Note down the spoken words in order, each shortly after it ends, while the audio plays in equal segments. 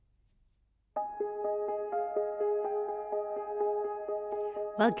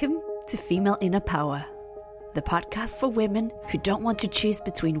Welcome to Female Inner Power, the podcast for women who don't want to choose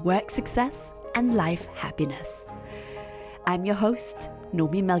between work success and life happiness. I'm your host,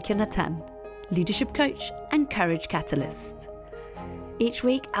 Nomi Melchior-Natan, leadership coach and courage catalyst. Each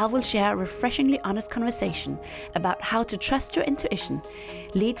week, I will share a refreshingly honest conversation about how to trust your intuition,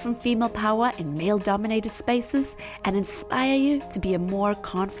 lead from female power in male-dominated spaces, and inspire you to be a more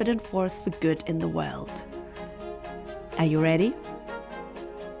confident force for good in the world. Are you ready?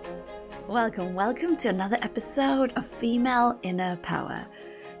 Welcome to another episode of Female Inner Power.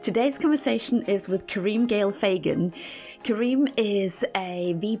 Today's conversation is with Kareem Gale Fagan. Kareem is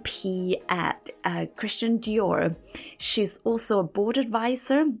a VP at Christian Dior. She's also a board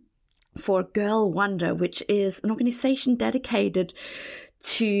advisor for Girl Wonder, which is an organization dedicated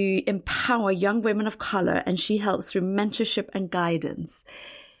to empower young women of color, and she helps through mentorship and guidance.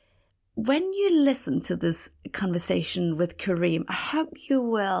 When you listen to this conversation with Kareem, I hope you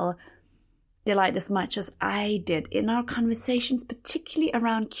will delight as much as I did in our conversations, particularly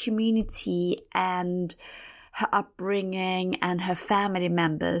around community and her upbringing and her family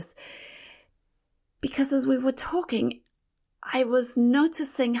members. Because as we were talking, I was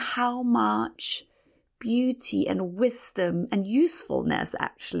noticing how much beauty and wisdom and usefulness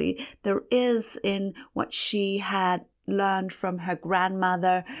actually there is in what she had learned from her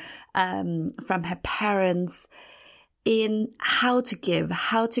grandmother, from her parents, in how to give,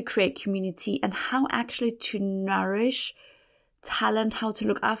 how to create community, and how actually to nourish talent, how to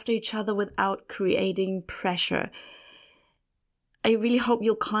look after each other without creating pressure. I really hope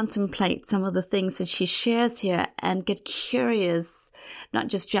you'll contemplate some of the things that she shares here and get curious, not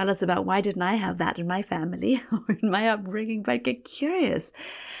just jealous about why didn't I have that in my family or in my upbringing, but get curious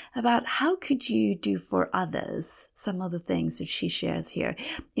about how could you do for others some of the things that she shares here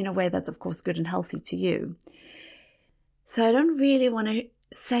in a way that's of course good and healthy to you. So I don't really want to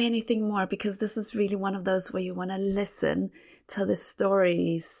say anything more because this is really one of those where you want to listen to the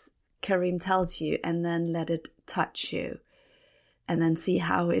stories Kareem tells you and then let it touch you and then see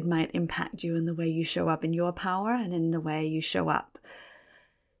how it might impact you in the way you show up in your power and in the way you show up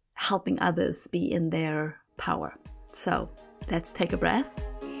helping others be in their power. So let's take a breath.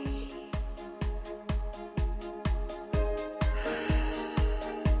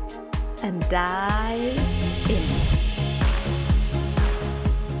 And dive in.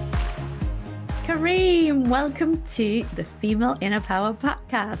 Kareem, welcome to the Female Inner Power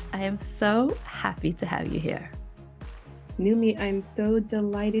podcast. I am so happy to have you here. Numi, I'm so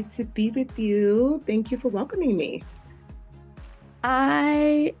delighted to be with you. Thank you for welcoming me.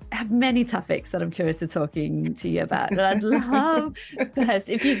 I have many topics that I'm curious to talking to you about, but I'd love first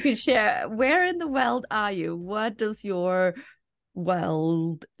if you could share, where in the world are you? What does your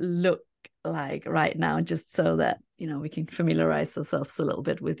world look like right now, just so that, we can familiarize ourselves a little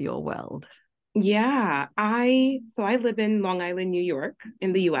bit with your world? Yeah, I live in Long Island, New York,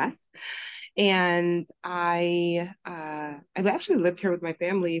 in the U.S., and I've actually lived here with my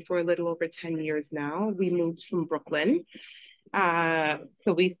family for a little over 10 years now. We moved from Brooklyn,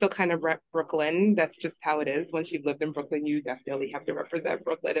 so we still kind of rep Brooklyn. That's just how it is. Once you've lived in Brooklyn, you definitely have to represent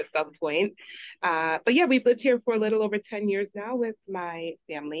Brooklyn at some point. But yeah, we've lived here for a little over 10 years now with my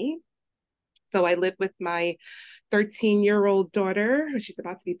family. So I live with my 13-year-old daughter. She's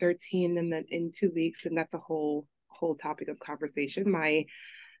about to be 13 in 2 weeks, and that's a whole topic of conversation. My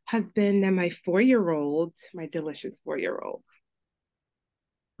husband and my 4-year-old, my delicious 4-year-old.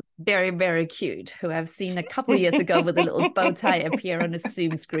 Very, very cute, who I've seen a couple of years ago with a little bow tie appear on a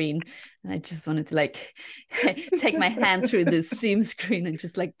Zoom screen. And I just wanted to take my hand through this Zoom screen and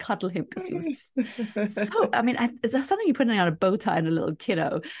just cuddle him because he was just so, there's something you put on a bow tie and a little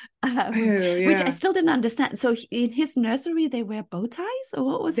kiddo, which I still didn't understand. So in his nursery, they wear bow ties, or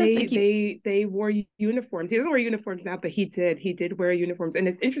what was it? They wore uniforms. He doesn't wear uniforms now, but he did wear uniforms. And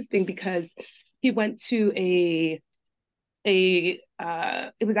it's interesting because he went to it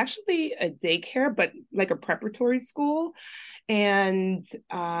was actually a daycare, but like a preparatory school. And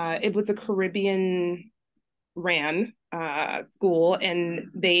it was a Caribbean ran school, and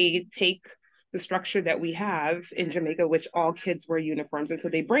they take the structure that we have in Jamaica, which all kids wear uniforms. And so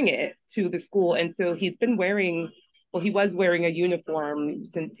they bring it to the school. And so he was wearing a uniform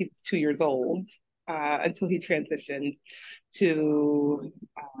since he was 2 years old, until he transitioned to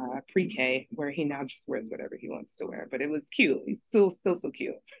pre-K, where he now just wears whatever he wants to wear. But it was cute. He's so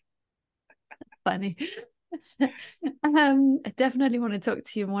cute. Funny. I definitely want to talk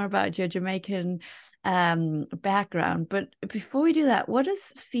to you more about your Jamaican background. But before we do that, what does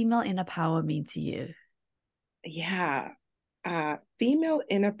female inner power mean to you? Yeah. Female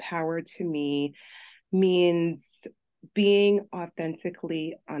inner power to me means being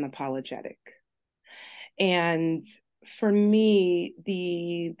authentically unapologetic. And for me,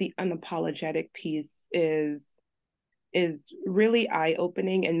 the unapologetic piece is really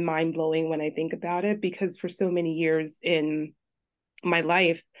eye-opening and mind-blowing when I think about it, because for so many years in my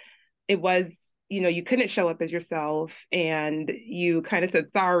life, it was, you couldn't show up as yourself, and you kind of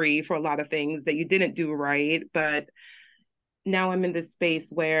said sorry for a lot of things that you didn't do right. But now I'm in this space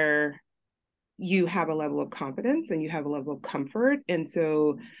where you have a level of confidence and you have a level of comfort. And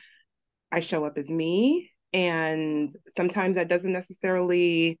so I show up as me. And sometimes that doesn't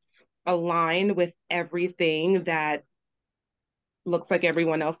necessarily align with everything that looks like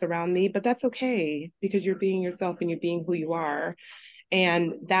everyone else around me, but that's okay because you're being yourself and you're being who you are.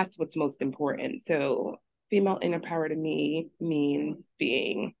 And that's what's most important. So, female inner power to me means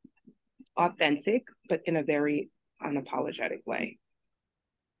being authentic, but in a very unapologetic way.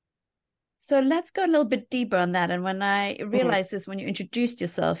 So let's go a little bit deeper on that. And when I Mhm. realized this, when you introduced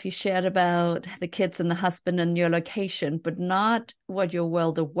yourself, you shared about the kids and the husband and your location, but not what your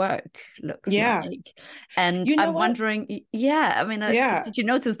world of work looks Yeah. like. And You know I'm what? wondering, yeah, I mean, Yeah. did you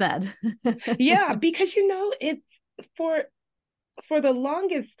notice that? Yeah, because it's for for the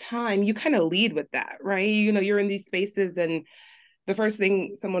longest time you kind of lead with that, right? You're in these spaces and the first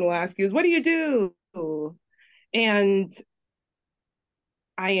thing someone will ask you is, "What do you do?" And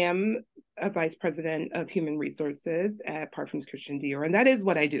I am a vice president of human resources at Parfums Christian Dior, and that is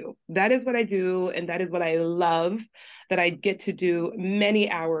what I do. That is what I do, and that is what I love. That I get to do many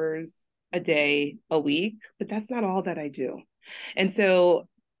hours a day, a week, but that's not all that I do. And so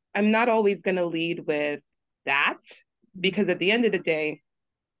I'm not always going to lead with that, because at the end of the day,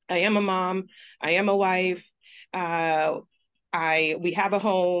 I am a mom, I am a wife, uh, I we have a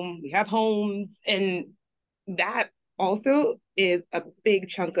home, we have homes, and that also is a big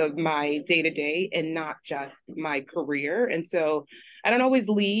chunk of my day to day and not just my career. And so I don't always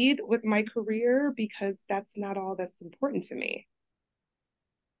lead with my career because that's not all that's important to me.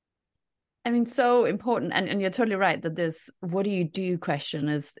 I mean, so important, and you're totally right that this "what do you do" question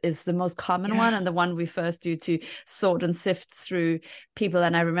is the most common one, Yeah. and the one we first do to sort and sift through people.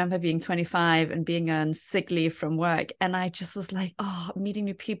 And I remember being 25 and being on sick leave from work, and I just was like, oh, meeting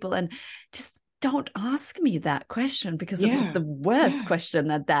new people, and just don't ask me that question because it was Yeah. the worst Yeah.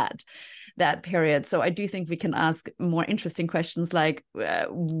 question at that period. So I do think we can ask more interesting questions like,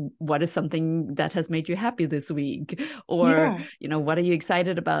 what is something that has made you happy this week? Or, Yeah. what are you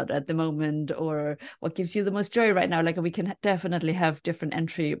excited about at the moment? Or what gives you the most joy right now? Like we can definitely have different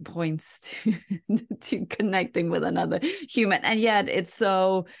entry points to, to connecting with another human. And yet it's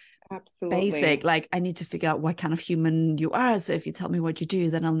so basic. Absolutely. Like I need to figure out what kind of human you are. So if you tell me what you do,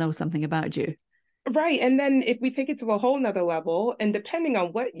 then I'll know something about you. Right. And then if we take it to a whole nother level, and depending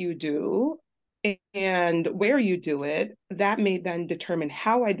on what you do and where you do it, that may then determine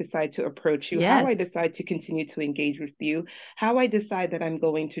how I decide to approach you, how I Yes. decide to continue to engage with you, how I decide that I'm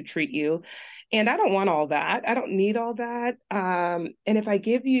going to treat you. And I don't want all that. I don't need all that. And if I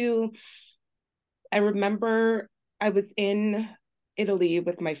give you, I remember I was in Italy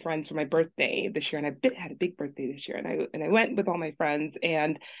with my friends for my birthday this year, and had a big birthday this year, and I went with all my friends,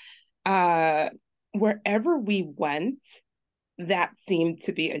 and uh, wherever we went, that seemed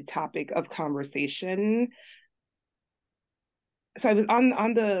to be a topic of conversation. So I was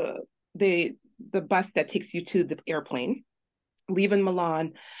on the the bus that takes you to the airplane, leaving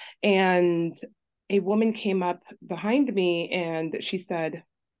Milan, and a woman came up behind me and she said,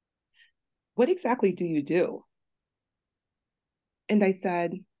 "What exactly do you do?" And I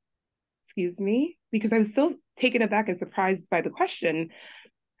said, "Excuse me," because I was still taken aback and surprised by the question.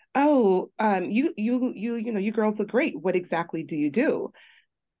 "Oh, you girls look great. What exactly do you do?"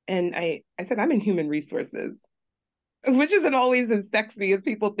 And I said, "I'm in human resources," which isn't always as sexy as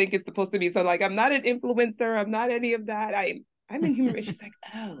people think it's supposed to be. So like, I'm not an influencer. I'm not any of that. I'm in human. She's like,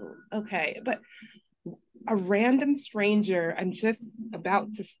 "Oh, okay." But a random stranger, I'm just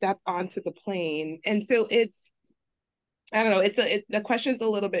about to step onto the plane, and so I don't know. The question's a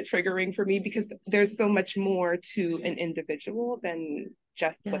little bit triggering for me because there's so much more to an individual than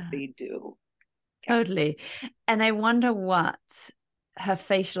just what Yeah. they do. Yeah. Totally. And I wonder what her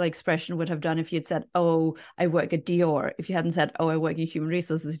facial expression would have done if you'd said, "Oh, I work at Dior." If you hadn't said, "Oh, I work in human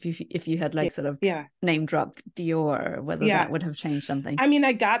resources," if you had Yeah. like sort of Yeah. name dropped Dior, whether that Yeah. would have changed something. I mean,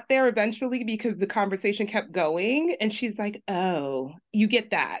 I got there eventually because the conversation kept going, and she's like, "Oh, you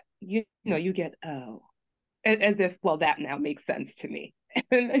get that? You get oh." As if, well, that now makes sense to me.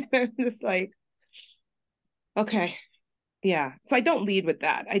 And I'm just like, okay. Yeah. So I don't lead with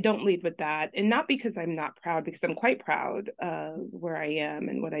that. I don't lead with that. And not because I'm not proud, because I'm quite proud of where I am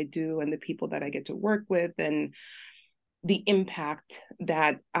and what I do and the people that I get to work with and the impact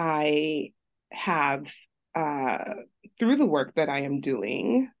that I have uh, through the work that I am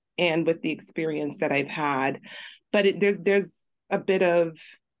doing and with the experience that I've had. But there's a bit of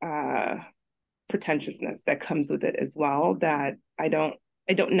uh, pretentiousness that comes with it as well that I don't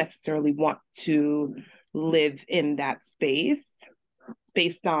necessarily want to live in that space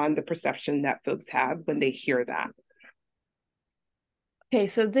based on the perception that folks have when they hear that. Okay,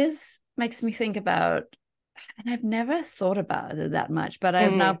 so this makes me think about, and I've never thought about it that much, but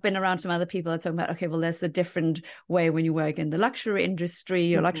I've now Mm, been around some other people that talk about, okay, well, there's a different way when you work in the luxury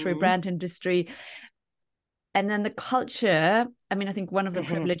industry or luxury mm-hmm, brand industry. And then the culture, I mean, I think one of the mm-hmm,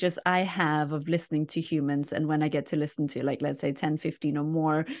 privileges I have of listening to humans, and when I get to listen to, like, let's say 10, 15 or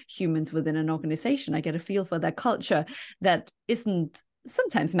more humans within an organization, I get a feel for their culture that isn't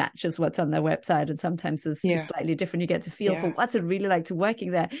sometimes matches what's on their website and sometimes is yeah, slightly different. You get to feel for yeah. what's it really like to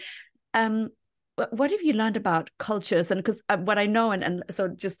working there. Um, what have you learned about cultures? And because what I know, and so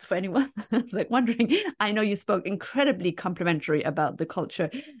just for anyone that's like wondering, I know you spoke incredibly complimentary about the culture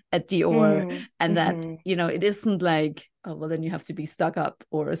at Dior, Mm, and that, mm-hmm, you know, it isn't like, oh, well, then you have to be stuck up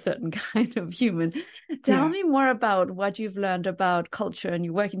or a certain kind of human. Tell yeah, me more about what you've learned about culture, and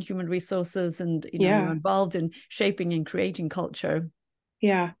you work in human resources, and, you know, you're yeah, involved in shaping and creating culture.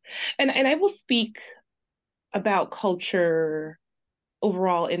 yeah. And I will speak about culture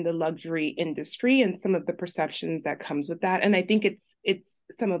overall in the luxury industry and some of the perceptions that comes with that. And I think it's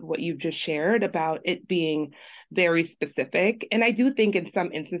some of what you've just shared about it being very specific. And I do think in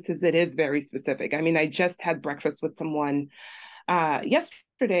some instances it is very specific. I mean, I just had breakfast with someone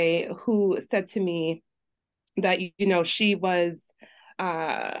yesterday who said to me that, you know, she was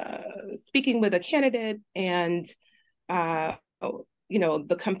uh, speaking with a candidate and uh, you know,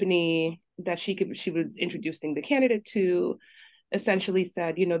 the company that she was introducing the candidate to essentially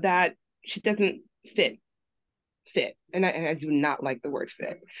said, you know, that she doesn't fit. And I do not like the word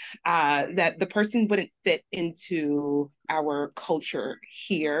fit. That the person wouldn't fit into our culture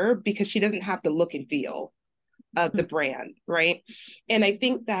here because she doesn't have the look and feel of the brand, right? And I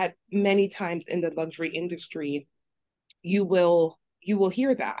think that many times in the luxury industry, you will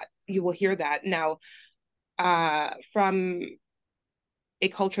hear that. You will hear that. Now, from a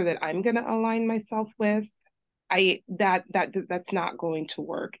culture that I'm going to align myself with, that's not going to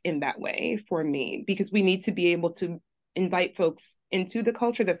work in that way for me because we need to be able to invite folks into the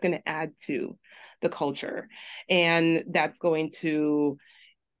culture that's going to add to the culture, and that's going to,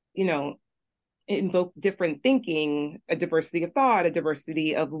 you know, invoke different thinking, a diversity of thought, a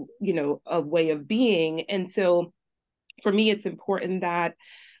diversity of, you know, a way of being. And so for me, it's important that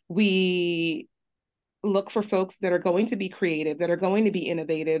we look for folks that are going to be creative, that are going to be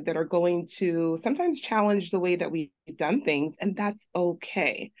innovative, that are going to sometimes challenge the way that we've done things, and that's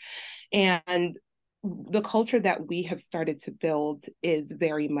okay. And the culture that we have started to build is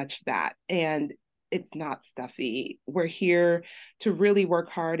very much that. And it's not stuffy. We're here to really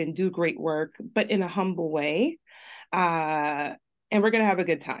work hard and do great work, but in a humble way. Uh, and we're going to have a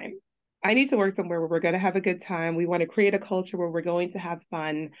good time. I need to work somewhere where we're going to have a good time. We want to create a culture where we're going to have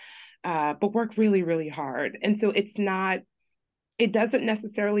fun, but work really, really hard. And so it doesn't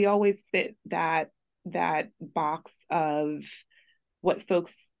necessarily always fit that box of what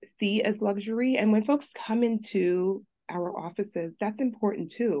folks see as luxury. And when folks come into our offices, that's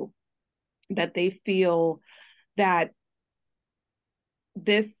important too, that they feel that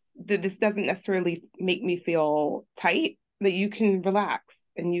this doesn't necessarily make me feel tight, that you can relax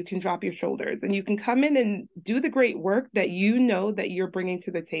and you can drop your shoulders and you can come in and do the great work that you know that you're bringing to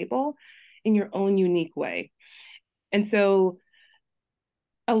the table in your own unique way. And so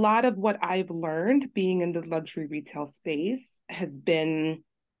a lot of what I've learned being in the luxury retail space has been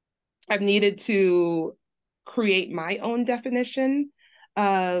I've needed to create my own definition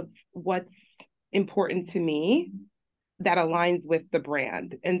of what's important to me that aligns with the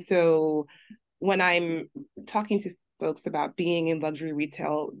brand. And so when I'm talking to folks about being in luxury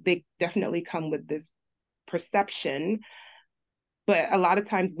retail, they definitely come with this perception, but a lot of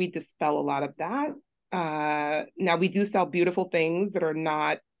times we dispel a lot of that. Now we do sell beautiful things that are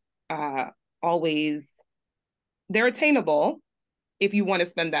not uh, always they're attainable if you want to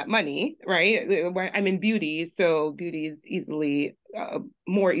spend that money, right? I'm in beauty, so beauty is easily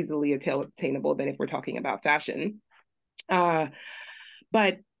more easily attainable than if we're talking about fashion. Uh,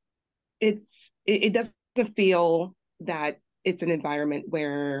 but it doesn't feel that it's an environment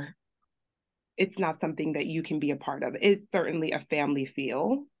where it's not something that you can be a part of. It's certainly a family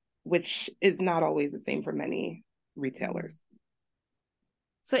feel, which is not always the same for many. Mm. retailers.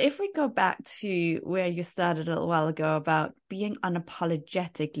 So if we go back to where you started a little while ago about being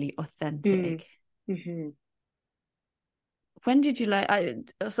unapologetically Mm. authentic, Mm-hmm. when did you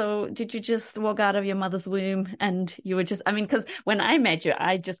so did you just walk out of your mother's womb and you were just, I mean, because when I met you,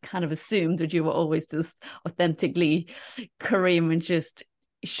 I just kind of assumed that you were always just authentically Kareem and just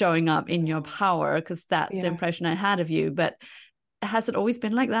showing up in your power, because that's the Yeah. impression I had of you. But has it always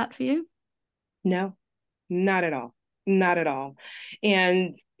been like that for you? No, not at all. Not at all.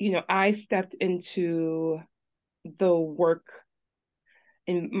 And, I stepped into the work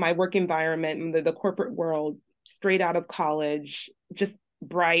in my work environment, the corporate world, straight out of college, just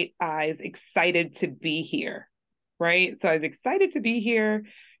bright eyes, excited to be here. Right. So I was excited to be here.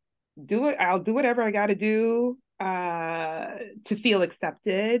 I'll do whatever I got to do to feel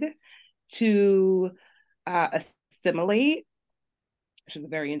accepted, to assimilate, which is a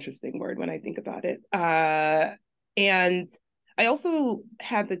very interesting word when I think about it. And I also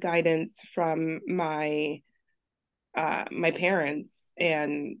had the guidance from my parents,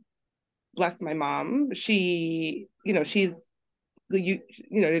 and bless my mom. She's the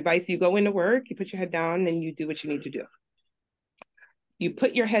advice: you go into work, you put your head down, and you do what you need to do. You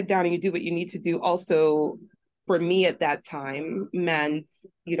put your head down and you do what you need to do. Also, for me at that time, meant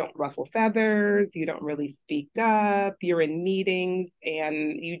you don't ruffle feathers, you don't really speak up, you're in meetings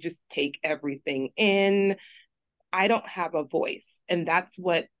and you just take everything in. I don't have a voice. And that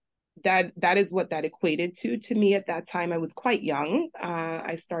is what that equated to me at that time. I was quite young.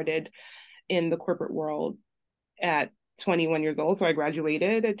 I started in the corporate world at 21 years old. So I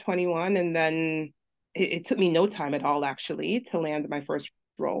graduated at 21, and then it took me no time at all, actually, to land my first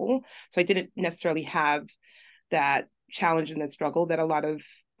role. So I didn't necessarily have that challenge and that struggle that a lot of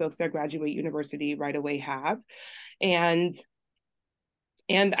folks that graduate university right away have. And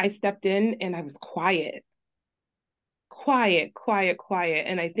I stepped in and I was quiet, quiet, quiet, quiet.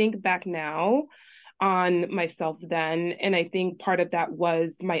 And I think back now on myself then, and I think part of that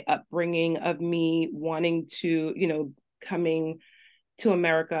was my upbringing of me wanting to, coming to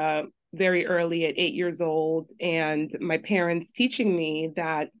America very early at 8 years old, and my parents teaching me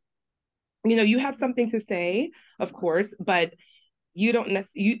that, you have something to say, of course, but you don't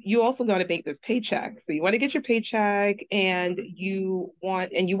you also got to make this paycheck. So you want to get your paycheck, and you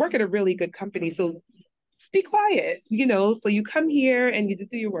work at a really good company. So just be quiet, so you come here and you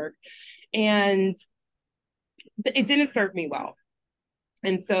just do your work. And it didn't serve me well.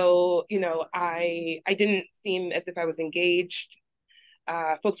 And so, I didn't seem as if I was engaged.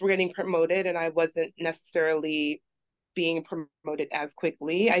 Folks were getting promoted, and I wasn't necessarily being promoted as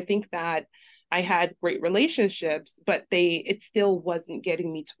quickly. I think that I had great relationships, but it still wasn't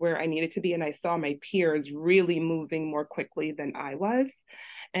getting me to where I needed to be. And I saw my peers really moving more quickly than I was.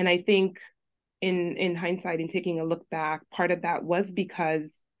 And I think in hindsight and taking a look back, part of that was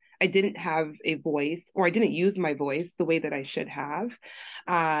because I didn't have a voice, or I didn't use my voice the way that I should have.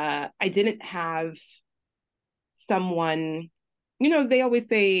 I didn't have someone, they always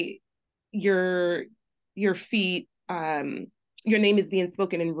say your your feet, your name is being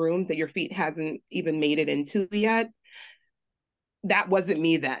spoken in rooms that your feet hasn't even made it into yet. That wasn't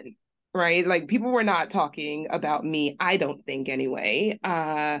me then, right? Like, people were not talking about me, I don't think, anyway,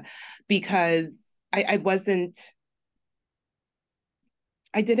 because I wasn't,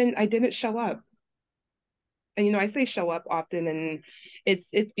 I didn't show up. And I say show up often, and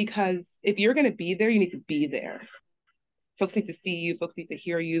it's because if you're going to be there, you need to be there. Folks need to see you, folks need to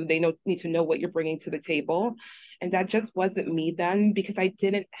hear you, need to know what you're bringing to the table. And that just wasn't me then, because I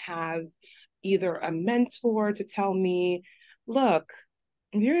didn't have either a mentor to tell me, look,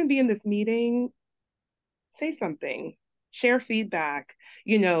 if you're going to be in this meeting, say something, share feedback,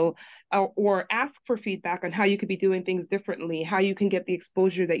 or ask for feedback on how you could be doing things differently, how you can get the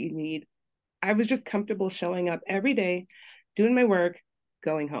exposure that you need. I was just comfortable showing up every day, doing my work,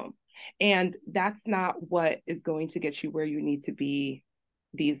 going home. And that's not what is going to get you where you need to be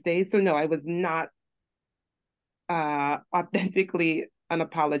these days. So no, I was not authentically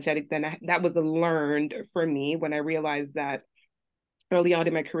unapologetic then. That was a learned for me when I realized that early on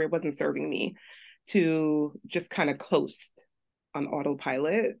in my career wasn't serving me to just kind of coast on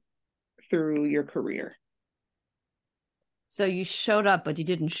autopilot through your career. So you showed up, but you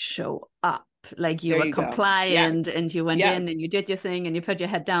didn't show up. Like, you There were you go. Yeah. compliant and you went Yes. in and you did your thing and you put your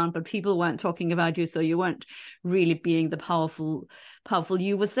head down, but people weren't talking about you. So you weren't really being the powerful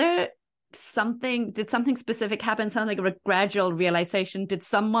you. Was there did something specific happen? Sound like a gradual realization. Did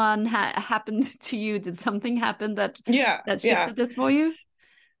someone happen to you? Did something happen Yeah. that Yeah. shifted this for you?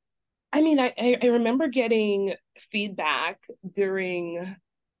 I mean, I remember getting feedback during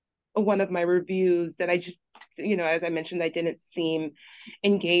one of my reviews that as I mentioned, I didn't seem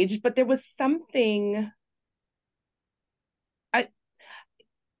engaged, but there was something I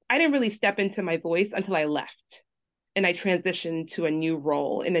I didn't really step into my voice until I left and I transitioned to a new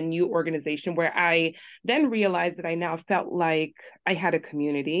role in a new organization where I then realized that I now felt like I had a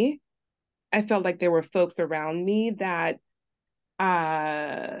community. I felt like there were folks around me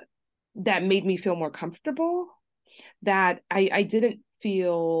uh that made me feel more comfortable, that I didn't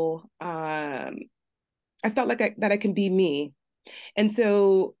feel I felt like that I can be me. And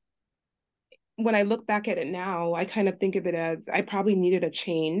so when I look back at it now, I kind of think of it as I probably needed a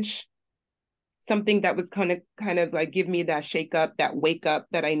change, something that was kind of like give me that shake up, that wake up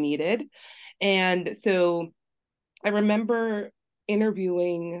that I needed. And so I remember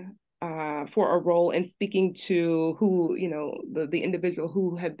interviewing for a role and speaking to who, the individual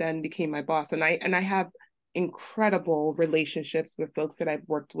who had then became my boss. And I have incredible relationships with folks that I've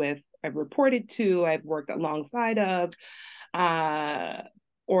worked with, I've reported to, I've worked alongside of, uh,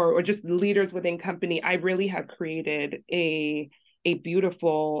 or just leaders within company. I really have created a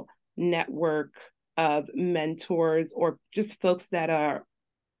beautiful network of mentors or just folks that are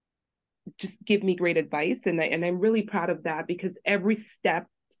just give me great advice. And I'm really proud of that because every step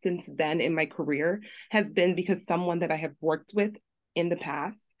since then in my career has been because someone that I have worked with in the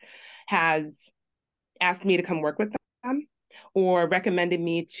past has asked me to come work with them or recommended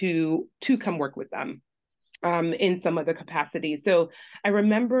me to come work with them in some other capacity. So I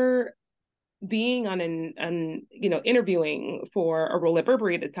remember being on interviewing for a role at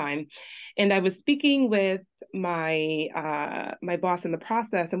Burberry at the time, and I was speaking with my boss in the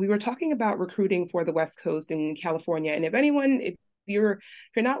process, and we were talking about recruiting for the West Coast in California. And if you're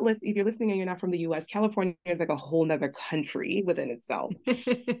listening and you're not from the U.S., California is like a whole nother country within itself.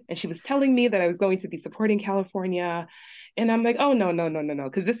 And she was telling me that I was going to be supporting California. And I'm like, oh, no, no, no, no, no.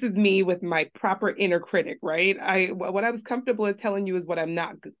 Because this is me with my proper inner critic, right? What I was comfortable is telling you is what I'm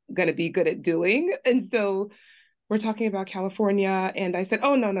not going to be good at doing. And so we're talking about California. And I said,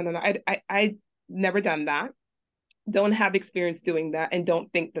 oh, no, no, no, no. I never done that. Don't have experience doing that. And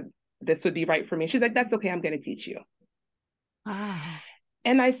don't think that this would be right for me. She's like, that's okay. I'm going to teach you. Wow.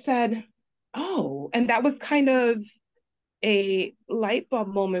 And I said, oh, and that was kind of a light bulb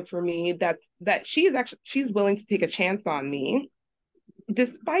moment for me that she's willing to take a chance on me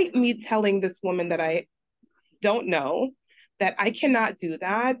despite me telling this woman that I don't know that I cannot do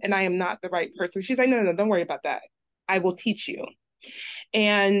that and I am not the right person. She's like, no, no, no, don't worry about that. I will teach you.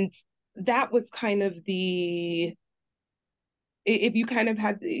 And that was kind of if you kind of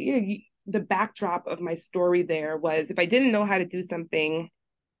had the backdrop of my story there was if I didn't know how to do something,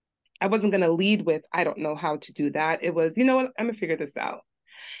 I wasn't going to lead with, I don't know how to do that. It was, you know what, I'm going to figure this out.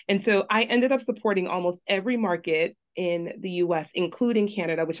 And so I ended up supporting almost every market in the US, including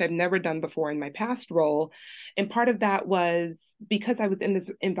Canada, which I've never done before in my past role. And part of that was because I was in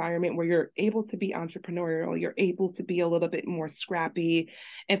this environment where you're able to be entrepreneurial, you're able to be a little bit more scrappy,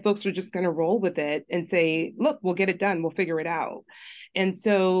 and folks are just going to roll with it and say, look, we'll get it done, we'll figure it out. And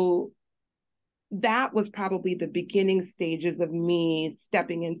so that was probably the beginning stages of me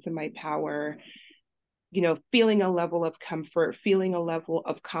stepping into my power, feeling a level of comfort, feeling a level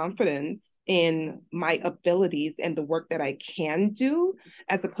of confidence in my abilities and the work that I can do,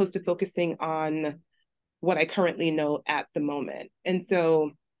 as opposed to focusing on what I currently know at the moment. And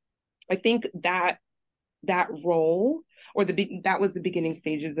so I think that role that was the beginning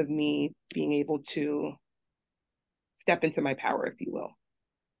stages of me being able to step into my power, if you will.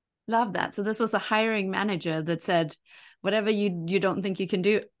 Love that. So this was a hiring manager that said, whatever you don't think you can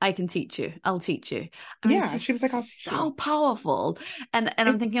do, I can teach you. I'll teach you. I mean, it's Yeah, she just was like, I'll teach so you. powerful. And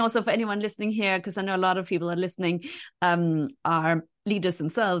I'm thinking also for anyone listening here, because I know a lot of people are listening, are leaders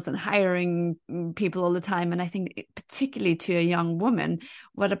themselves and hiring people all the time. And I think particularly to a young woman,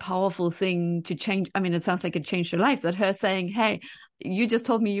 what a powerful thing to change. I mean, it sounds like it changed your life, that her saying, hey, you just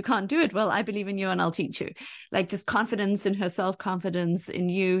told me you can't do it. Well, I believe in you and I'll teach you. Like just confidence in herself, confidence in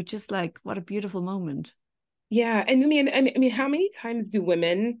you, just like what a beautiful moment. Yeah, and I mean, how many times do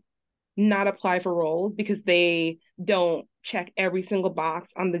women not apply for roles because they don't check every single box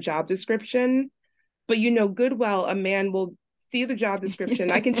on the job description? But good well, a man will see the job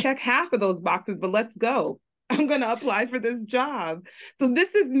description. I can check half of those boxes, but let's go. I'm going to apply for this job. So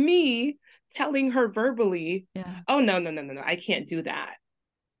this is me telling her verbally, Yeah. oh, no, no, no, no, no, I can't do that.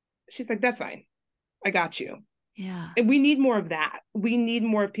 She's like, that's fine. I got you. Yeah. And we need more of that. We need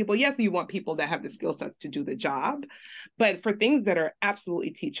more of people. Yes, you want people that have the skill sets to do the job, but for things that are absolutely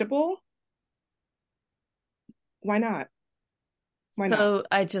teachable, why not? Why not? So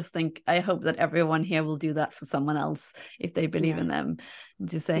I just think I hope that everyone here will do that for someone else if they believe Yeah. in them.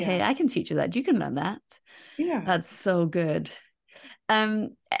 Just say, Yeah. hey, I can teach you that. You can learn that. Yeah. That's so good. Um,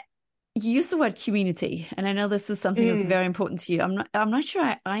 you used the word community, and I know this is something that's Mm, very important to you. I'm not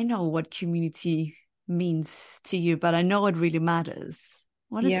sure I know what community means to you, but I know it really matters.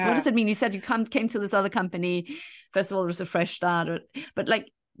 What does yeah. it mean? You said you came to this other company. First of all, it was a fresh start, but like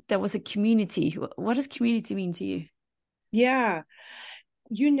there was a community. What does community mean to you? Yeah.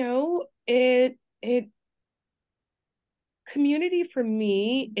 It community for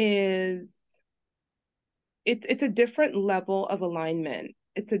me is it's a different level of alignment.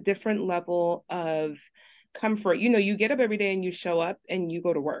 It's a different level of comfort. You get up every day and you show up and you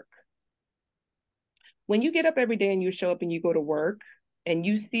go to work. When you get up every day and you show up and you go to work and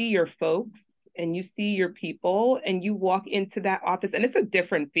you see your folks and you see your people and you walk into that office and it's a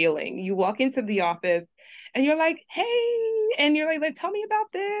different feeling. You walk into the office and you're like, hey, and you're like, tell me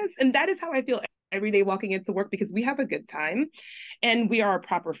about this. And that is how I feel every day walking into work because we have a good time and we are a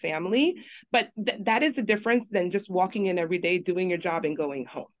proper family. But that is a difference than just walking in every day, doing your job and going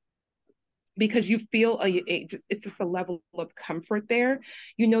home because you feel it's just a level of comfort there.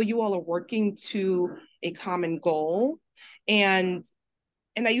 You all are working to a common goal, and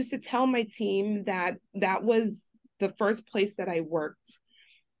I used to tell my team that that was the first place that I worked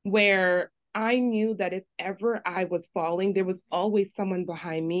where I knew that if ever I was falling, there was always someone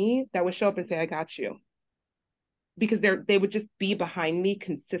behind me that would show up and say, I got you. Because they would just be behind me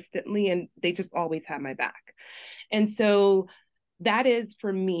consistently and they just always had my back. And so that is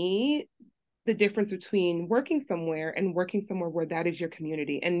for me the difference between working somewhere and working somewhere where that is your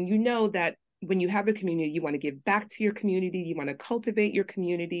community. And you know that when you have a community, you want to give back to your community, you want to cultivate your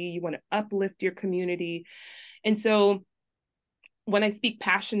community, you want to uplift your community. And so when I speak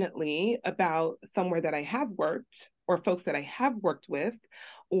passionately about somewhere that I have worked or folks that I have worked with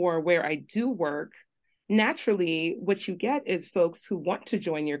or where I do work, naturally what you get is folks who want to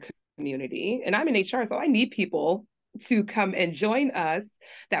join your community. And I'm in HR, so I need people to come and join us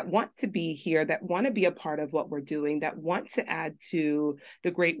that want to be here, that want to be a part of what we're doing, that want to add to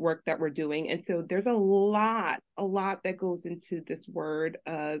the great work that we're doing. And so there's a lot that goes into this word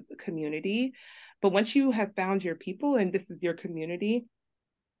of community. But once you have found your people and this is your community,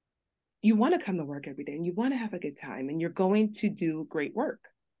 you want to come to work every day and you want to have a good time and you're going to do great work.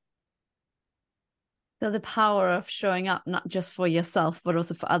 So the power of showing up not just for yourself, but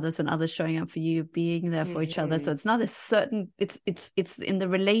also for others and others showing up for you, being there for each other. So Mm-hmm. it's not a certain it's in the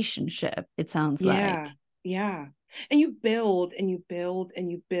relationship, it sounds like. Yeah, yeah. And you build and you build and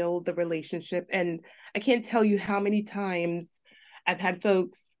you build the relationship. And I can't tell you how many times I've had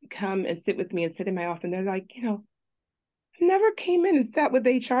folks come and sit with me and sit in my office and they're like, I never came in and sat with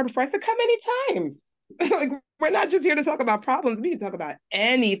HR before. I said, come anytime. Like we're not just here to talk about problems, we can talk about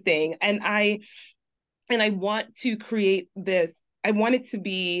anything. And I want to create this. I want it to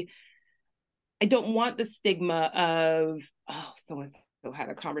be, I don't want the stigma of, oh, so and so had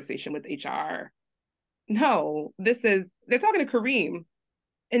a conversation with HR. No, they're talking to Kareem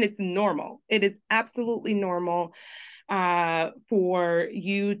and it's normal. It is absolutely normal for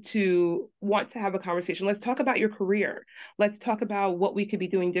you to want to have a conversation. Let's talk about your career. Let's talk about what we could be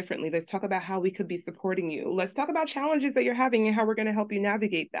doing differently. Let's talk about how we could be supporting you. Let's talk about challenges that you're having and how we're going to help you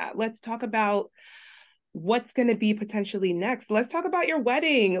navigate that. Let's talk about what's going to be potentially next. Let's talk about your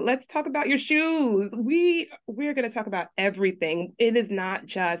wedding. Let's talk about your shoes. We're going to talk about everything. It is not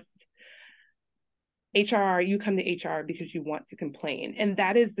just HR, you come to HR because you want to complain. And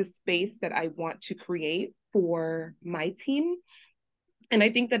that is the space that I want to create for my team. And I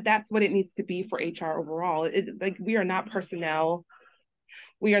think that that's what it needs to be for HR overall. Like we are not personnel.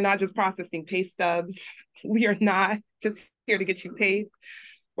 We are not just processing pay stubs. We are not just here to get you paid.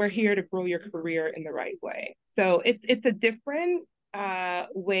 We're here to grow your career in the right way. So it's a different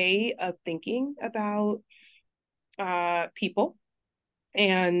way of thinking about people,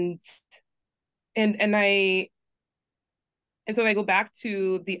 and and I and so I go back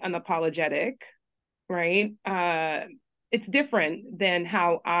to the unapologetic, right? It's different than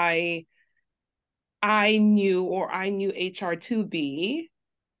how I knew HR to be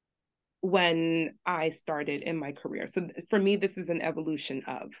when I started in my career. So for me, this is an evolution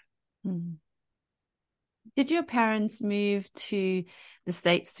of. Mm. Did your parents move to the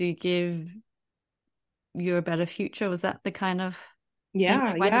States to give you a better future? Was that the kind of thing? Yeah,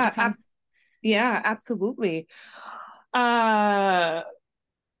 Like, why did you come? yeah, absolutely. Uh,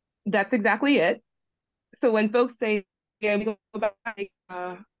 that's exactly it. So when folks say, yeah, we go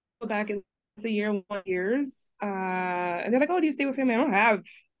back in a year, 1 years, and they're like, oh, do you stay with family? I don't have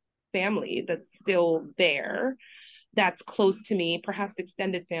family that's still there. that's close to me, perhaps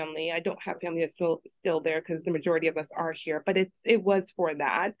extended family. I don't have family that's still there because the majority of us are here, but it was for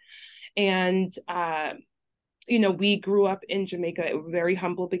that. And we grew up in Jamaica, very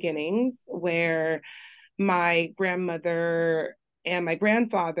humble beginnings, where my grandmother and my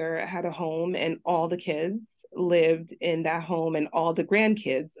grandfather had a home, and all the kids lived in that home, and all the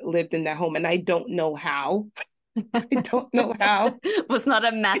grandkids lived in that home. And I don't know how. I don't know how. Was not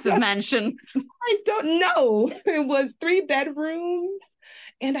a massive mansion. I don't know. It was 3 bedrooms.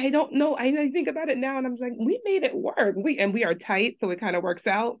 And I don't know. I think about it now and I'm like, we made it work. We are tight, so it kind of works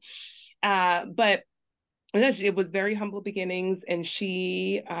out. But it was very humble beginnings, and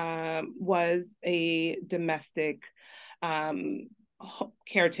she was a domestic um,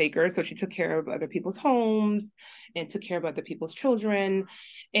 caretaker. So she took care of other people's homes and took care of other people's children.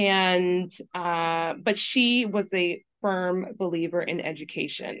 And but she was a firm believer in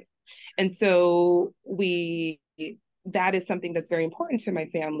education. And so that is something that's very important to my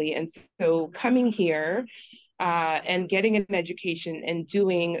family. And so coming here and getting an education and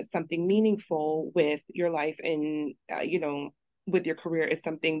doing something meaningful with your life and, with your career is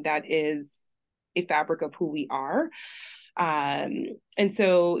something that is a fabric of who we are. And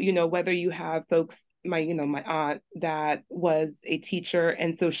so, whether you have folks, my aunt that was a teacher,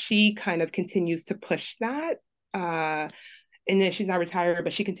 and so she kind of continues to push that. And then she's not retired,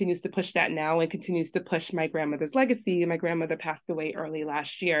 but she continues to push that now and continues to push my grandmother's legacy. My grandmother passed away early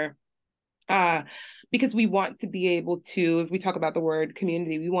last year. Because we want to be able to, if we talk about the word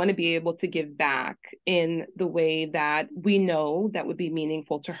community, we want to be able to give back in the way that we know that would be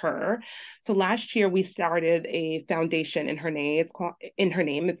meaningful to her. So last year we started a foundation in her name. It's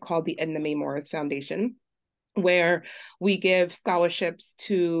called the Edna Mae Morris Foundation, where we give scholarships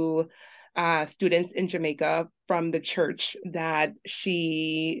to students in Jamaica from the church that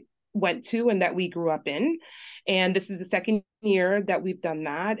she went to and that we grew up in. And this is the second year that we've done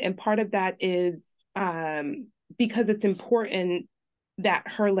that. And part of that is because it's important that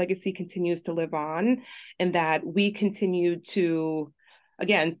her legacy continues to live on and that we continue to,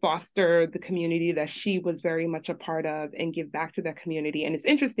 again, foster the community that she was very much a part of and give back to that community. And it's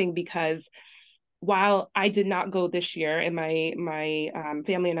interesting because while I did not go this year, and my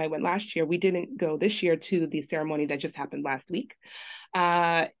family and I went last year, we didn't go this year to the ceremony that just happened last week.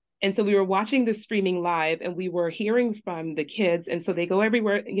 And so we were watching the streaming live, and we were hearing from the kids, and so they go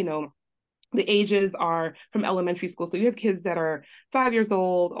everywhere. The ages are from elementary school, so you have kids that are 5 years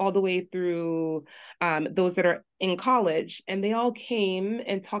old all the way through those that are in college, and they all came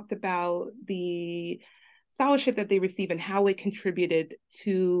and talked about the scholarship that they receive and how it contributed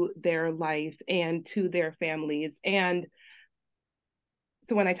to their life and to their families. And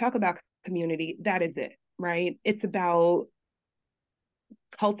so when I talk about community, that is it, right? It's about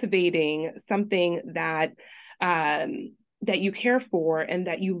cultivating something that that you care for and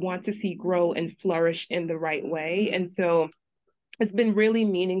that you want to see grow and flourish in the right way. And so it's been really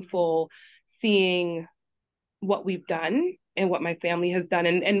meaningful seeing what we've done and what my family has done.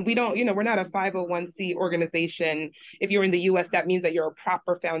 And we don't, we're not a 501c organization. If you're in the US, that means that you're a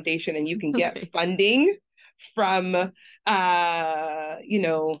proper foundation and you can get funding from,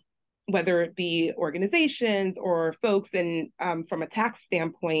 whether it be organizations or folks. And from a tax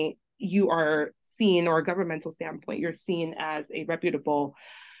standpoint, you are seen, or a governmental standpoint, you're seen as a reputable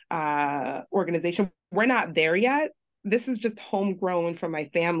organization. We're not there yet. This is just homegrown from my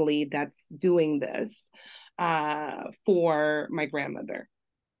family that's doing this for my grandmother.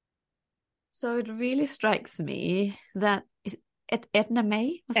 So it really strikes me that Edna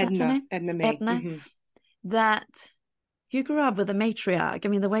Mae, was that her name? Edna Mae. Edna, that you grew up with a matriarch. I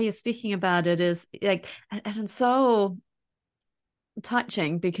mean, the way you're speaking about it is like, and it's so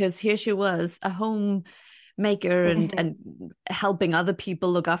touching because here she was, a homemaker and helping other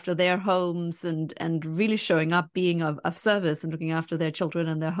people look after their homes and really showing up, being of service and looking after their children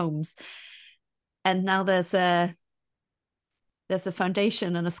and their homes. And now there's a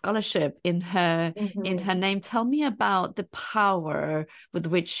foundation and a scholarship in her name. Tell me about the power with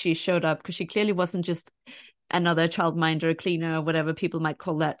which she showed up, because she clearly wasn't just another childminder, cleaner, whatever people might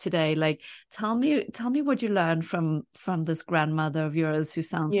call that today. Like, tell me what you learned from this grandmother of yours who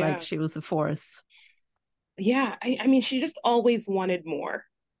sounds like she was a force. Yeah, I mean, she just always wanted more.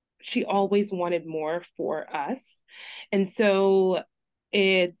 She always wanted more for us. And so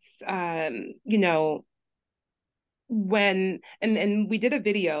it's when and we did a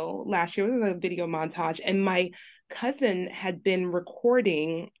video last year. It was a video montage, and my cousin had been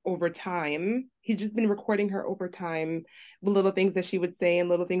recording over time. He'd just been recording her over time, the little things that she would say and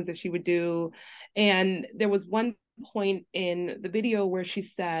little things that she would do. And there was one point in the video where she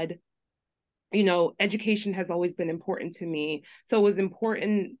said, education has always been important to me. So it was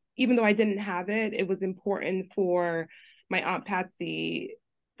important, even though I didn't have it, it was important for my Aunt Patsy,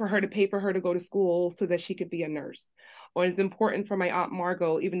 for her to pay for her to go to school so that she could be a nurse. Or it's important for my Aunt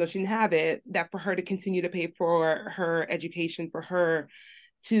Margot, even though she didn't have it, that for her to continue to pay for her education, for her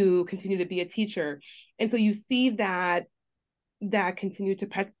to continue to be a teacher. And so you see that continue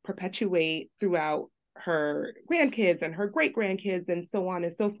to perpetuate throughout her grandkids and her great grandkids and so on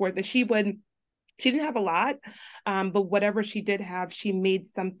and so forth, that she didn't have a lot, but whatever she did have, she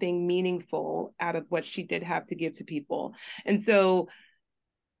made something meaningful out of what she did have to give to people. And so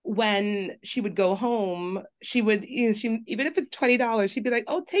when she would go home, she would, she, even if it's $20, she'd be like,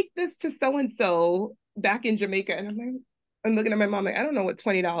 "Oh, take this to so and so back in Jamaica." And I'm like, I'm looking at my mom like, I don't know what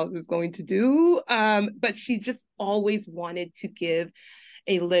 $20 is going to do. But she just always wanted to give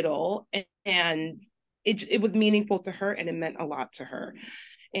a little, and it was meaningful to her, and it meant a lot to her.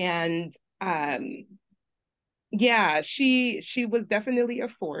 And yeah, she was definitely a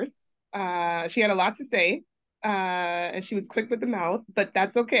force. She had a lot to say, and she was quick with the mouth, but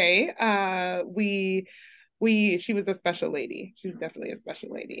that's okay. She was a special lady. She was definitely a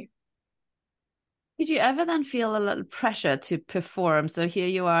special lady. Did you ever then feel a little pressure to perform? So here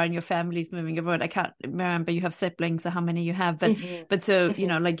you are and your family's moving abroad. I can't remember you have siblings or how many you have, but Mm-hmm. so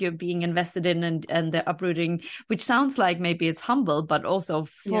Mm-hmm. like you're being invested in and the uprooting, which sounds like maybe it's humble, but also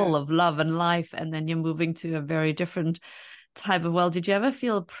Yeah. full of love and life. And then you're moving to a very different type of world. Did you ever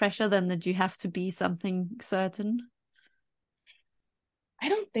feel pressure then that you have to be something certain? I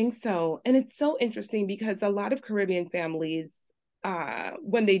don't think so. And it's so interesting because a lot of Caribbean families,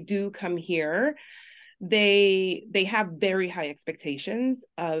 when they do come here, they have very high expectations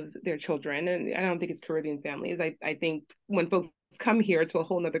of their children. And I don't think it's Caribbean families. I think when folks come here to a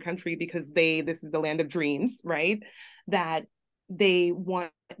whole nother country because this is the land of dreams, right? That they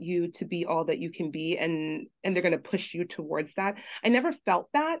want you to be all that you can be, and they're going to push you towards that. I never felt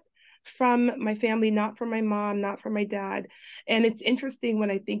that from my family, not from my mom, not from my dad. And it's interesting when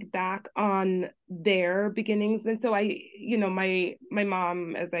I think back on their beginnings. And so my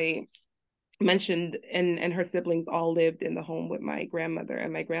mom, as I mentioned, and her siblings all lived in the home with my grandmother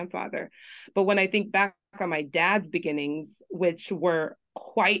and my grandfather. But when I think back on my dad's beginnings, which were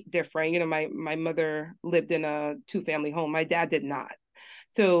quite different, my mother lived in a two-family home. My dad did not.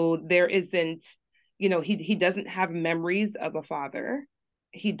 So there isn't, he doesn't have memories of a father.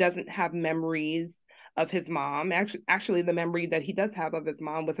 He doesn't have memories of his mom. Actually, the memory that he does have of his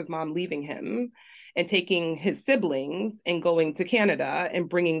mom was his mom leaving him and taking his siblings and going to Canada and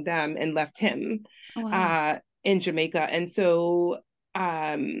bringing them, and left him Oh, wow. in Jamaica. And so,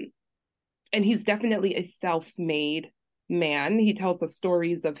 and he's definitely a self-made man. He tells us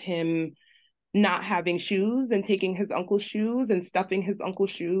stories of him not having shoes and taking his uncle's shoes and stuffing his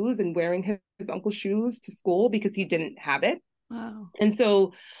uncle's shoes and wearing his uncle's shoes to school because he didn't have it. Wow. And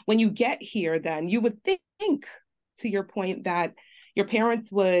so when you get here, then you would think, to your point, that your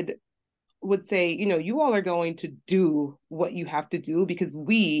parents would say, you all are going to do what you have to do because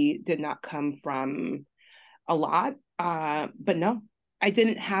we did not come from a lot. But no, I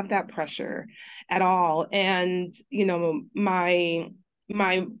didn't have that pressure at all. And,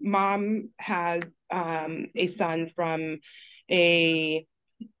 my mom has a son from a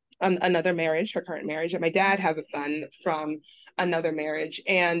another marriage, her current marriage, and my dad has a son from another marriage.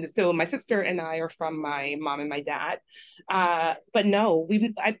 And so my sister and I are from my mom and my dad. But no,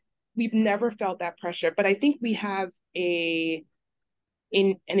 we've never felt that pressure. But I think we have an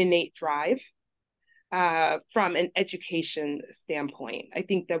innate drive from an education standpoint. I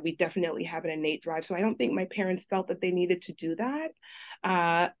think that we definitely have an innate drive. So I don't think my parents felt that they needed to do that.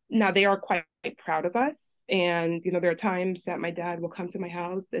 Now they are quite proud of us. And, there are times that my dad will come to my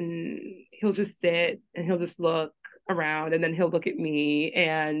house and he'll just sit and he'll just look around, and then he'll look at me,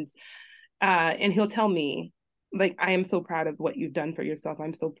 and he'll tell me, like, I am so proud of what you've done for yourself.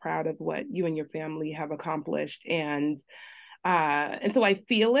 I'm so proud of what you and your family have accomplished. And so I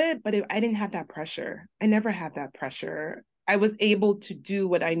feel it, but I didn't have that pressure. I never had that pressure. I was able to do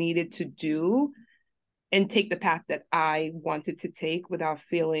what I needed to do and take the path that I wanted to take without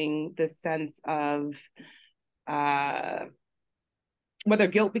feeling the sense of uh, whether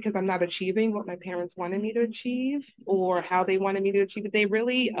guilt because I'm not achieving what my parents wanted me to achieve or how they wanted me to achieve it. They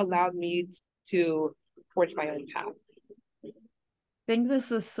really allowed me to forge my own path. I think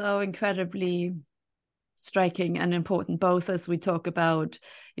this is so incredibly striking and important, both as we talk about,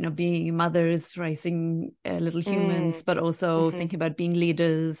 being mothers, raising little humans, Mm, but also hmm. thinking about being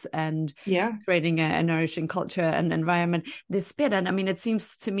leaders and Yeah. creating a nourishing culture and environment. This bit, and I mean, it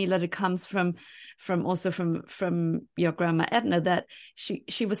seems to me that it comes from your grandma Edna, that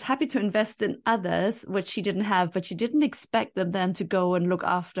she was happy to invest in others, which she didn't have, but she didn't expect them then to go and look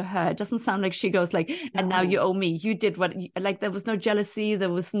after her. It doesn't sound like she goes like, and now you No. owe me. You did what, like, there was no jealousy,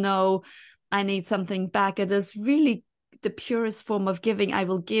 there was no, I need something back. It is really the purest form of giving. I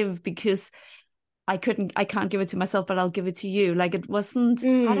will give because I can't give it to myself, but I'll give it to you. Like, it wasn't,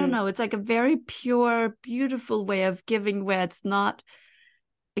 I don't Mm, know, it's like a very pure, beautiful way of giving where it's not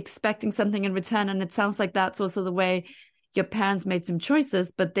expecting something in return. And it sounds like that's also the way your parents made some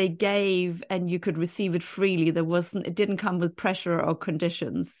choices, but they gave and you could receive it freely. It didn't come with pressure or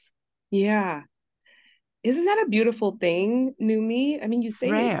conditions. yeah. Isn't that a beautiful thing, Numi? I mean, you It's say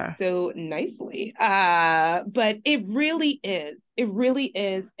it rare. so nicely. But it really is. It really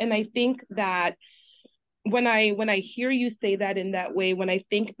is. And I think that when I hear you say that in that way, when I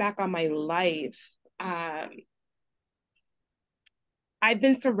think back on my life, um, I've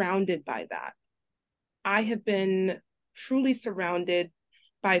been surrounded by that. I have been truly surrounded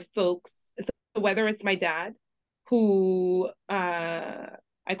by folks, so whether it's my dad, who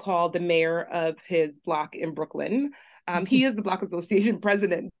I call the mayor of his block in Brooklyn. He is the block association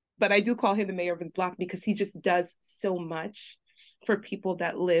president, but I do call him the mayor of his block because he just does so much for people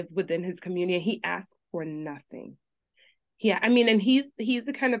that live within his community. He asks for nothing. Yeah, I mean, and he's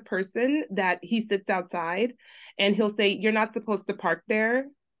the kind of person that he sits outside and he'll say, "You're not supposed to park there,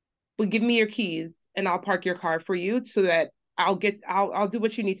 but give me your keys and I'll park your car for you so that I'll do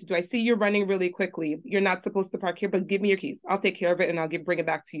what you need to do. I see you're running really quickly. You're not supposed to park here, but give me your keys. I'll take care of it and bring it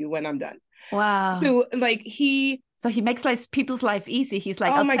back to you when I'm done." Wow. So like So he makes people's life easy. He's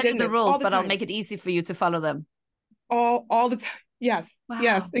like, oh I'll my tell you the goodness, rules, all the but I'll time. make it easy for you to follow them. All the time. Yes.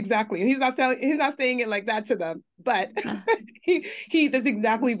 Yes, Wow. exactly. And he's not saying it like that to them, but No. he that's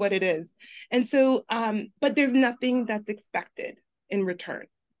exactly what it is. And so but there's nothing that's expected in return,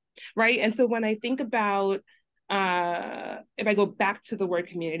 right? And so when I think about if I go back to the word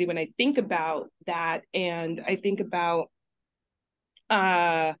community, when I think about that and I think about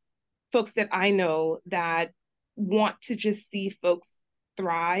uh folks that I know that want to just see folks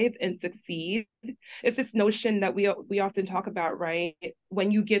thrive and succeed. It's this notion that we often talk about, right?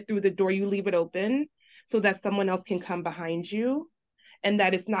 When you get through the door, you leave it open so that someone else can come behind you, and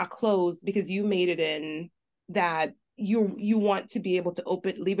that it's not closed because you made it in. That you want to be able to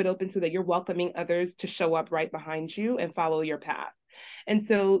leave it open so that you're welcoming others to show up right behind you and follow your path. And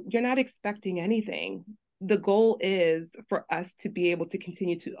so you're not expecting anything. The goal is for us to be able to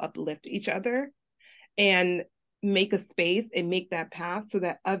continue to uplift each other and make a space and make that path so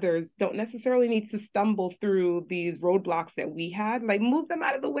that others don't necessarily need to stumble through these roadblocks that we had. Like, move them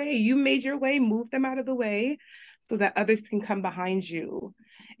out of the way. You made your way, move them out of the way so that others can come behind you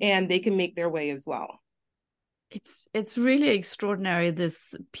and they can make their way as well. It's really extraordinary,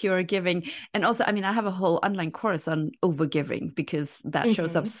 this pure giving. And also, I mean, I have a whole online course on overgiving because that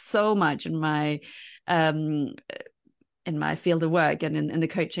shows up Mm-hmm. so much um in my field of work and in the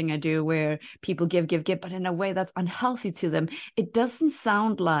coaching I do, where people give, but in a way that's unhealthy to them. It doesn't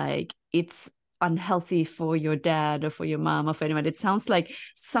sound like it's unhealthy for your dad or for your mom or for anyone. It sounds like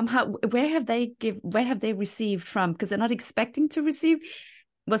somehow, where have they received from? Because they're not expecting to receive.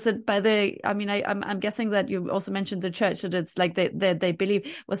 Was it by I mean, I'm guessing that you also mentioned the church, that it's like they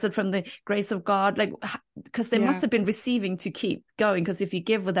believe. Was it from the grace of God? Like, because they must Yeah. have been receiving to keep going. Because if you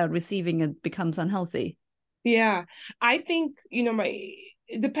give without receiving, it becomes unhealthy. Yeah. I think,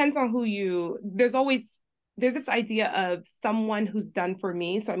 it depends on there's this idea of someone who's done for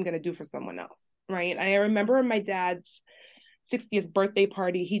me, so I'm going to do for someone else, right? I remember my dad's 60th birthday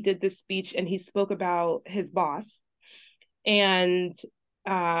party, he did this speech and he spoke about his boss and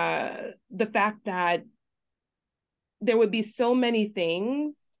the fact that there would be so many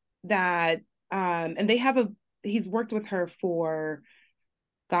things that and he's worked with her for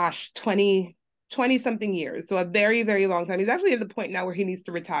gosh 20 something years, so a very very long time. He's actually at the point now where he needs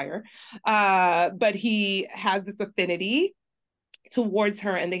to retire, but he has this affinity towards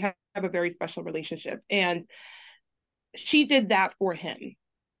her and they have a very special relationship, and she did that for him.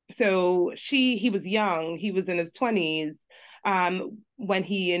 So he was young, he was in his 20s when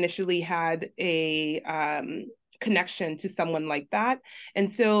he initially had a connection to someone like that.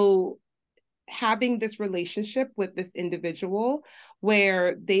 And so having this relationship with this individual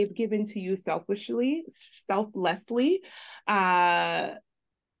where they've given to you selflessly, uh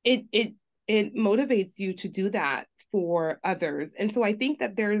it it it motivates you to do that for others. And so I think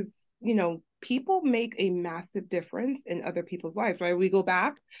that there's people make a massive difference in other people's lives, right? We go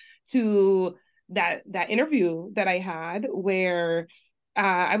back to that interview that I had where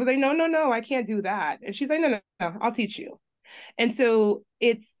I was like, no, no, no, I can't do that. And she's like, no, no, no, I'll teach you. And so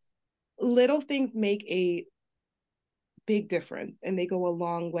it's little things make a big difference and they go a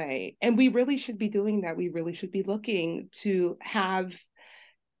long way. And we really should be doing that. We really should be looking to have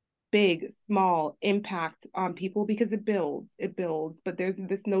big, small impact on people because it builds. But there's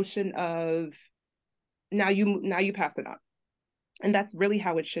this notion of now you pass it on. And that's really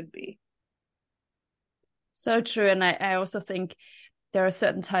how it should be. So true. And I also think there are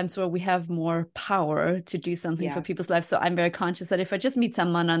certain times where we have more power to do something for Yes. people's lives. So I'm very conscious that if I just meet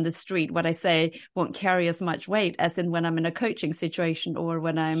someone on the street, what I say won't carry as much weight as in when I'm in a coaching situation or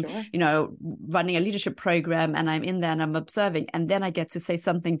when I'm, Sure. running a leadership program and I'm in there and I'm observing. And then I get to say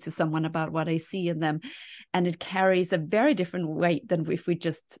something to someone about what I see in them. And it carries a very different weight than if we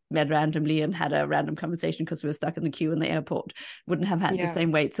just met randomly and had a random conversation because we were stuck in the queue in the airport. Wouldn't have had the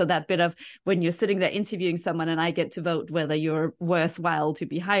same weight. So that bit of when you're sitting there interviewing someone and I get to vote whether you're worthwhile to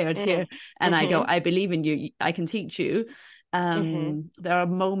be hired here, and I go, I believe in you, I can teach you. There are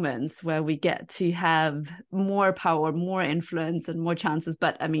moments where we get to have more power, more influence, and more chances.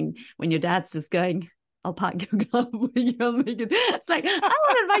 But I mean, when your dad's just going, I'll park your car for you. I'll make it. It's like, I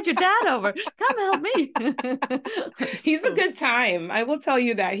want to invite your dad over. Come help me. He's a good time. I will tell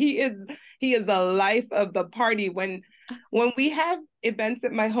you that he is the life of the party. When we have events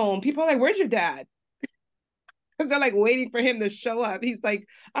at my home, people are like, "Where's your dad?" Because they're like waiting for him to show up.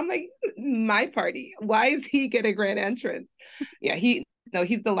 I'm like, my party. Why is he get a grand entrance? Yeah, he's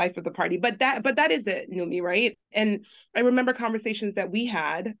the life of the party. But that is it, Numi, right? And I remember conversations that we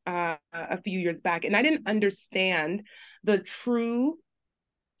had a few years back, and I didn't understand the true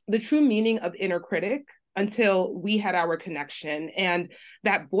meaning of inner critic until we had our connection and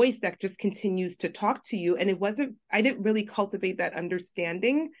that voice that just continues to talk to you. And I didn't really cultivate that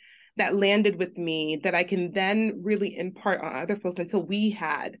understanding that landed with me that I can then really impart on other folks until we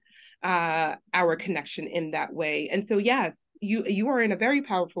had our connection in that way. And so, yes, you are in a very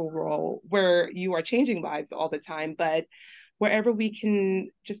powerful role where you are changing lives all the time, but wherever we can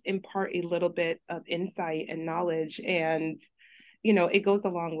just impart a little bit of insight and knowledge, and it goes a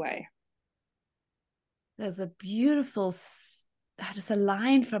long way. There's a beautiful, that is a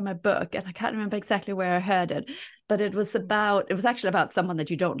line from a book, and I can't remember exactly where I heard it, but it was actually about someone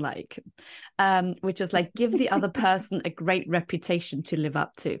that you don't like, which is like, give the other person a great reputation to live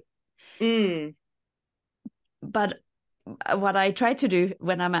up to. Mm. But what I try to do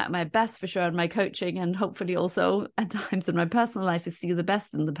when I'm at my best, for sure, in my coaching and hopefully also at times in my personal life, is see the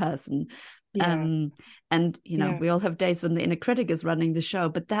best in the person. Yeah. We all have days when the inner critic is running the show,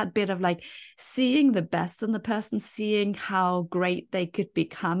 but that bit of like seeing the best in the person, seeing how great they could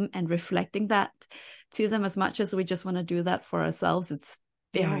become and reflecting that to them, as much as we just want to do that for ourselves, it's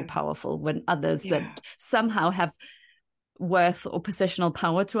very powerful when others that somehow have worth or positional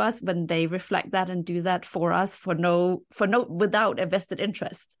power to us, when they reflect that and do that for us without a vested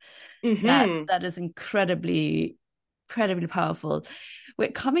interest. That is incredibly powerful.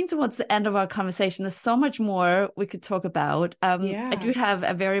 We're coming towards the end of our conversation. There's so much more we could talk about. I do have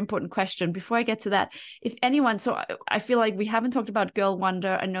a very important question before I get to that. If anyone, so I feel like we haven't talked about Girl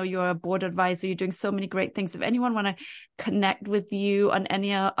Wonder. I know you're a board advisor. You're doing so many great things. If anyone want to connect with you on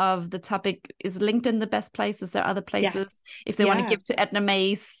any of the topic, is LinkedIn the best place? Is there other places? If they want to give to Edna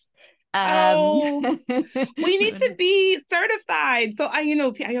Mace, we need to be certified. So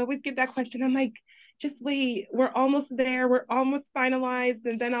I always get that question. I'm like, just wait, we're almost there. We're almost finalized.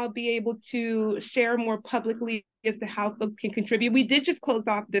 And then I'll be able to share more publicly as to how folks can contribute. We did just close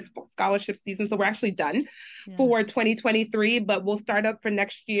off this scholarship season, so we're actually done for 2023, but we'll start up for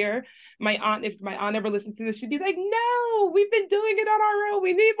next year. If my aunt ever listens to this, she'd be like, no, we've been doing it on our own.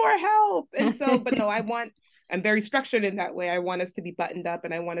 We need more help. And so, but no, I'm very structured in that way. I want us to be buttoned up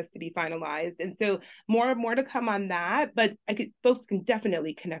and I want us to be finalized. And so more to come on that, but folks can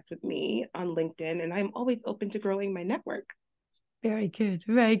definitely connect with me on LinkedIn, and I'm always open to growing my network. Very good.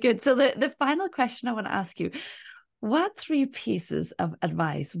 Very good. So the final question I want to ask you, what 3 pieces of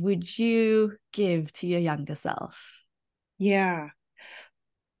advice would you give to your younger self? Yeah.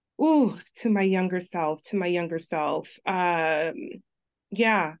 Ooh, to my younger self.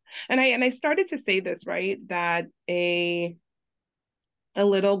 Yeah. And I started to say this, right? That a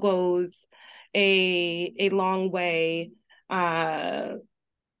little goes a long way. And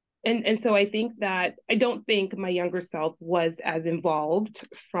so I think that I don't think my younger self was as involved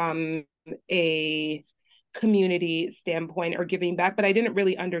from a community standpoint or giving back, but I didn't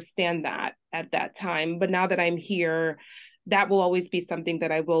really understand that at that time. But now that I'm here, that will always be something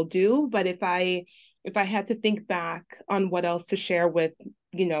that I will do. But if I had to think back on what else to share with,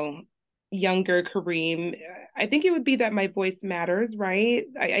 younger Kareem, I think it would be that my voice matters, right?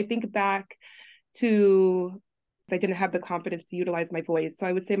 I think back to I didn't have the confidence to utilize my voice. So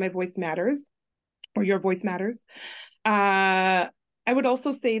I would say my voice matters, or your voice matters. I would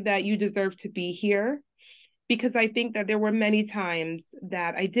also say that you deserve to be here, because I think that there were many times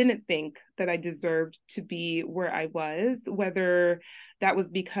that I didn't think that I deserved to be where I was, whether that was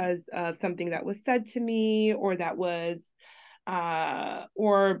because of something that was said to me, or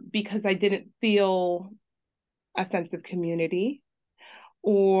or because I didn't feel a sense of community,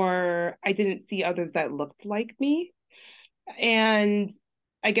 or I didn't see others that looked like me. And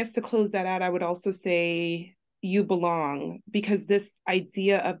I guess to close that out, I would also say you belong, because this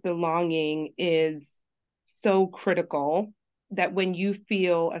idea of belonging is so critical, that when you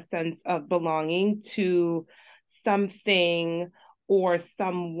feel a sense of belonging to something or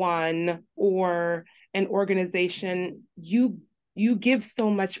someone or an organization, you give so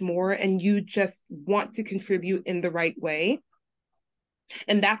much more, and you just want to contribute in the right way.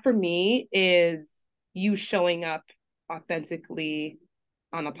 And that for me is you showing up authentically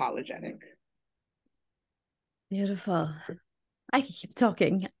unapologetic. Beautiful. I can keep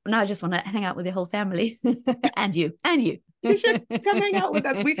talking. Now I just want to hang out with your whole family. And you. You should come hang out with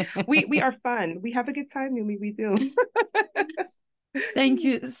us. We are fun. We have a good time, Yumi. We do. Thank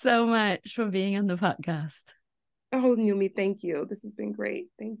you so much for being on the podcast. Oh, Yumi, thank you. This has been great.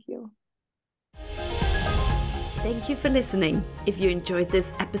 Thank you. Thank you for listening. If you enjoyed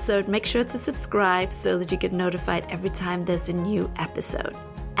this episode, make sure to subscribe so that you get notified every time there's a new episode.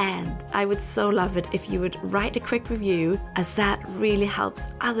 And I would so love it if you would write a quick review, as that really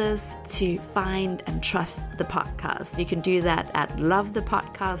helps others to find and trust the podcast. You can do that at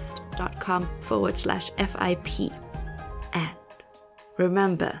lovethepodcast.com/FIP. And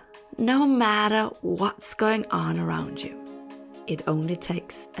remember, no matter what's going on around you, it only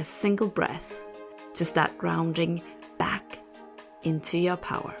takes a single breath to start grounding back into your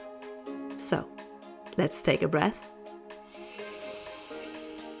power. So, let's take a breath.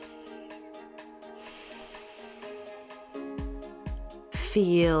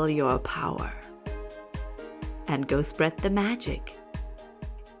 Feel your power. And go spread the magic.